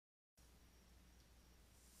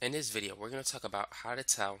In this video, we're going to talk about how to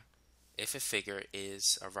tell if a figure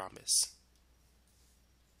is a rhombus.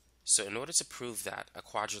 So in order to prove that a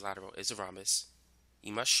quadrilateral is a rhombus,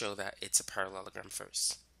 you must show that it's a parallelogram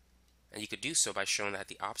first. And you could do so by showing that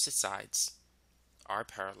the opposite sides are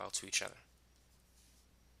parallel to each other.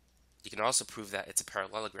 You can also prove that it's a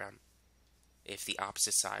parallelogram if the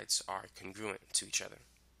opposite sides are congruent to each other,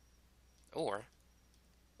 or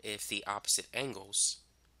if the opposite angles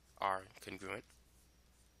are congruent.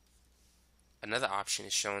 Another option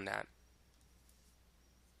is showing that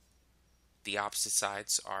the opposite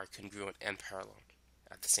sides are congruent and parallel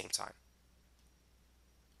at the same time.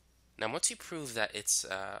 Now, once you prove that it's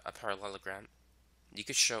a parallelogram, you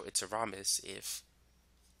could show it's a rhombus if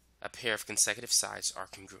a pair of consecutive sides are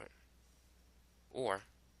congruent, or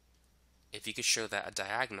if you could show that a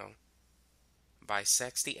diagonal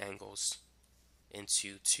bisects the angles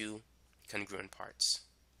into two congruent parts.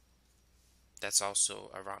 That's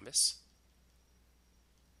also a rhombus.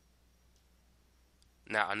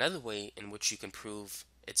 Now, another way in which you can prove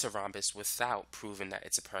it's a rhombus without proving that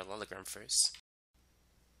it's a parallelogram first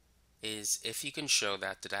is if you can show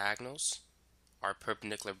that the diagonals are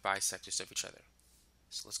perpendicular bisectors of each other.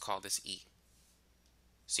 So let's call this E.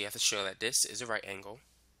 So you have to show that this is a right angle,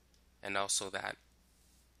 and also that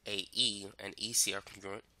AE and EC are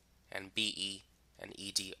congruent, and BE and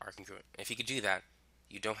ED are congruent. If you could do that,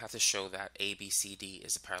 you don't have to show that ABCD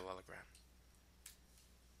is a parallelogram.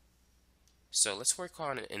 So let's work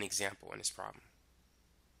on an example in this problem.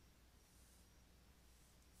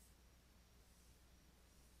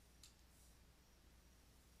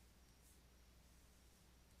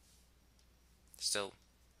 So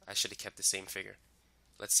I should have kept the same figure.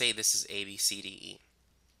 Let's say this is ABCDE,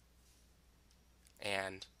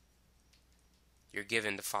 and you're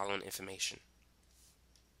given the following information.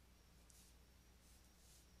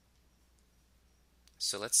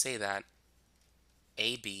 So let's say that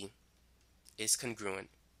AB is congruent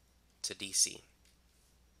to DC,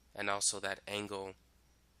 and also that angle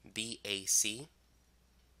BAC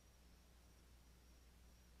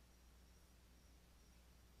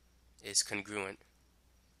is congruent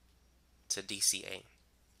to DCA.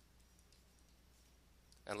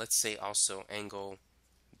 And let's say also angle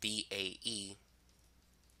BAE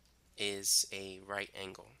is a right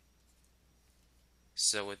angle.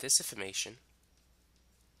 So with this information,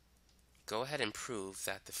 go ahead and prove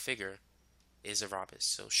that the figure is a rhombus.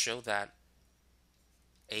 So show that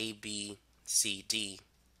ABCD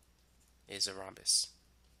is a rhombus.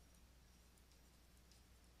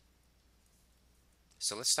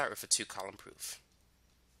 So let's start with a two-column proof.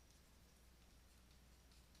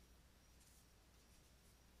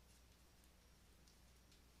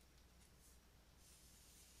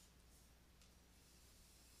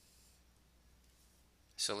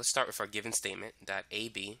 So let's start with our given statement that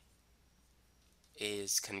AB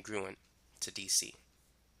is congruent to DC.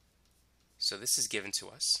 So this is given to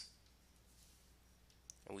us,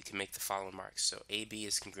 and we can make the following marks. So AB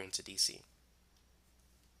is congruent to DC.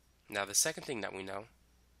 Now the second thing that we know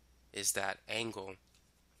is that angle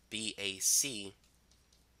BAC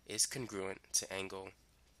is congruent to angle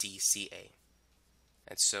DCA.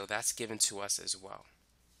 And so that's given to us as well.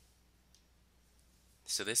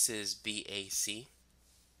 So this is BAC,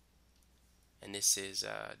 and this is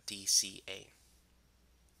DCA.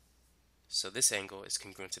 So this angle is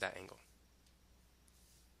congruent to that angle.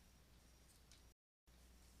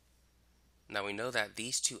 Now we know that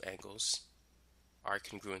these two angles are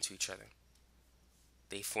congruent to each other.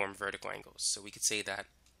 They form vertical angles. So we could say that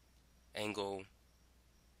angle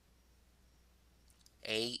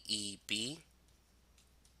AEB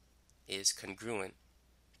is congruent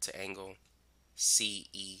to angle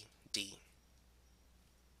CED.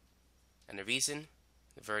 And the reason,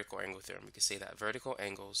 the vertical angle theorem, we could say that vertical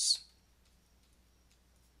angles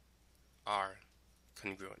are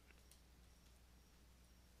congruent.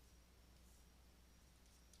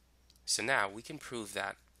 So now we can prove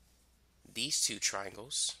that these two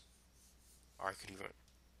triangles are congruent.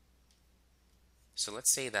 So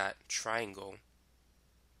let's say that triangle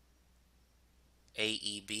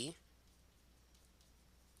AEB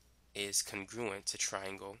is congruent to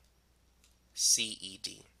triangle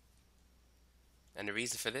CED. And the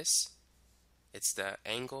reason for this, it's the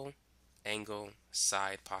angle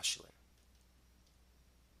side postulate.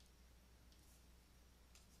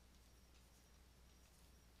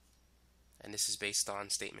 And this is based on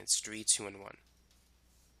statements 3, 2, and 1.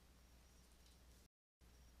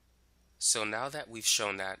 So now that we've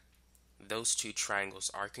shown that those two triangles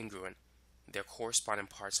are congruent, their corresponding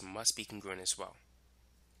parts must be congruent as well.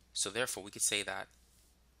 So therefore, we could say that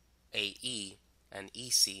AE and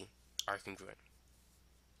EC are congruent.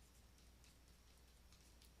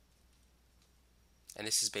 and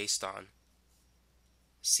this is based on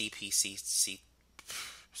CPCTC.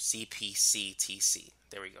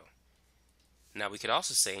 There we go. Now we could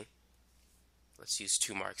also say, let's use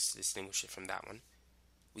 2 marks to distinguish it from that one.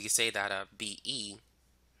 We could say that BE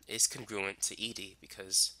is congruent to ED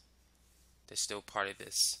because they're still part of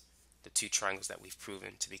this, the 2 triangles that we've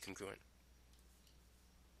proven to be congruent.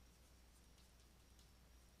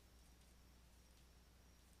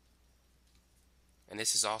 And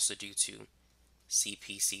this is also due to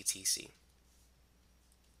CPCTC.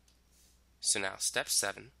 So now step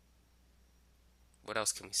 7, what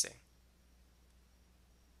else can we say?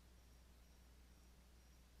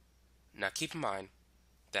 Now keep in mind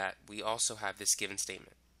that we also have this given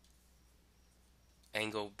statement.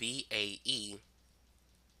 Angle BAE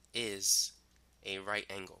is a right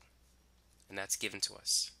angle, and that's given to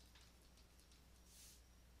us.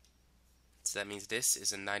 So that means this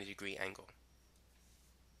is a 90-degree angle.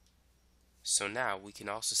 So now we can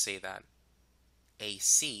also say that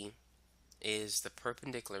AC is the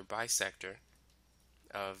perpendicular bisector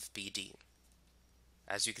of BD.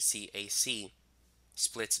 As you can see, AC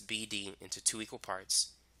splits BD into 2 equal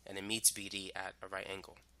parts, and it meets BD at a right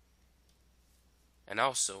angle. And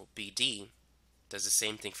also, BD does the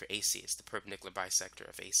same thing for AC. It's the perpendicular bisector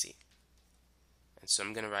of AC. And so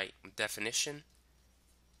I'm going to write definition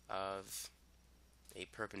of a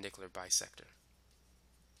perpendicular bisector.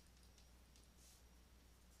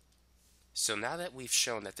 So now that we've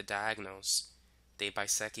shown that the diagonals, they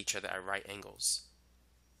bisect each other at right angles,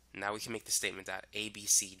 now we can make the statement that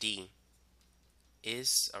ABCD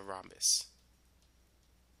is a rhombus.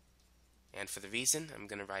 And for the reason, I'm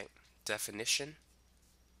going to write definition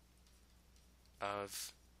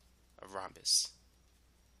of a rhombus.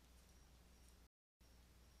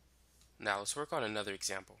 Now let's work on another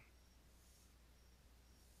example.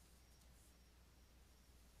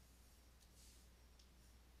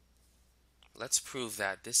 Let's prove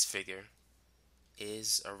that this figure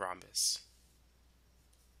is a rhombus.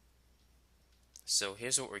 So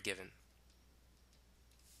here's what we're given.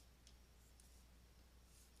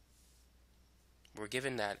 We're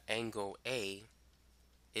given that angle A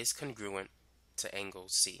is congruent to angle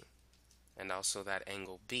C, and also that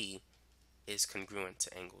angle B is congruent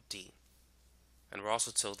to angle D. And we're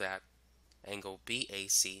also told that angle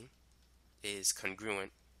BAC is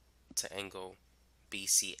congruent to angle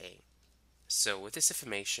BCA. So with this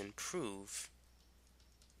information, prove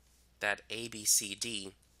that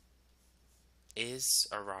ABCD is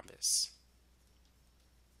a rhombus.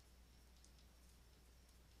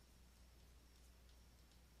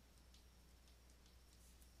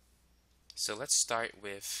 So let's start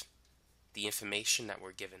with the information that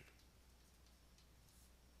we're given.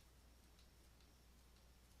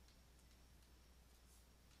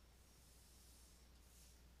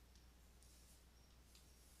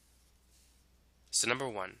 So number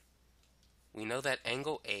 1, we know that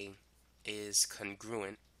angle A is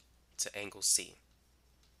congruent to angle C,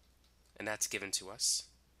 and that's given to us.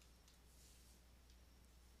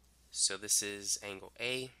 So this is angle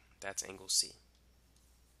A, that's angle C.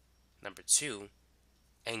 Number 2,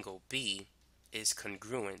 angle B is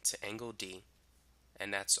congruent to angle D,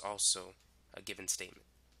 and that's also a given statement.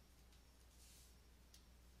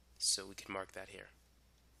 So we can mark that here.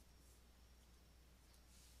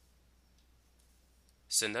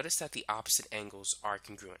 So notice that the opposite angles are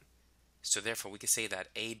congruent. So therefore we can say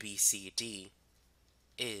that ABCD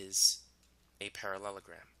is a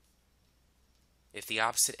parallelogram. If the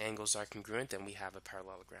opposite angles are congruent, then we have a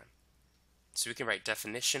parallelogram. So we can write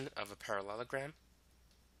definition of a parallelogram,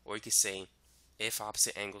 or you could say if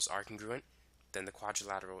opposite angles are congruent, then the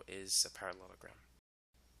quadrilateral is a parallelogram.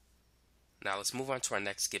 Now let's move on to our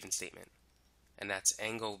next given statement, and that's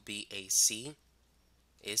angle BAC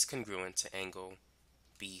is congruent to angle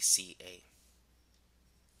BCA.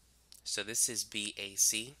 So this is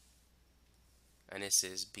BAC and this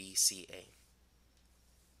is BCA.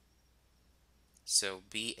 So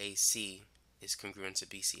BAC is congruent to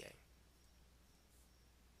BCA.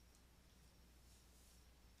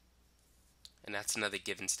 And that's another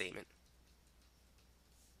given statement.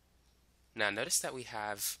 Now notice that we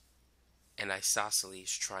have an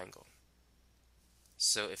isosceles triangle.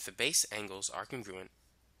 So if the base angles are congruent,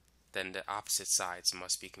 then the opposite sides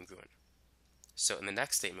must be congruent. So in the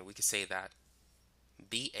next statement, we could say that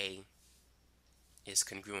BA is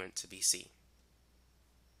congruent to BC.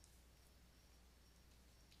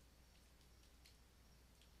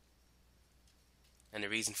 And the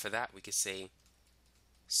reason for that, we could say,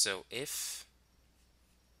 so if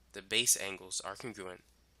the base angles are congruent,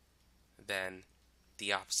 then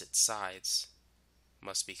the opposite sides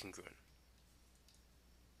must be congruent.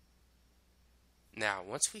 Now,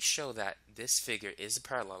 once we show that this figure is a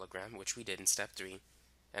parallelogram, which we did in step 3,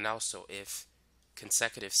 and also if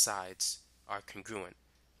consecutive sides are congruent,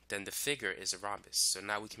 then the figure is a rhombus. So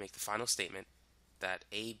now we can make the final statement that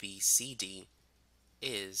ABCD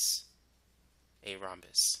is a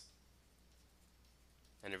rhombus.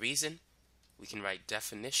 And the reason, we can write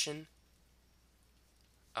definition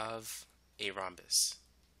of a rhombus.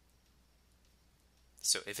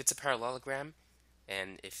 So if it's a parallelogram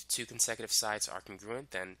and if two consecutive sides are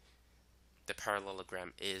congruent, then the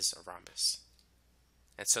parallelogram is a rhombus.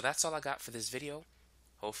 And so that's all I got for this video.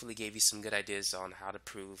 Hopefully gave you some good ideas on how to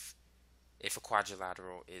prove if a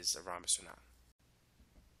quadrilateral is a rhombus or not.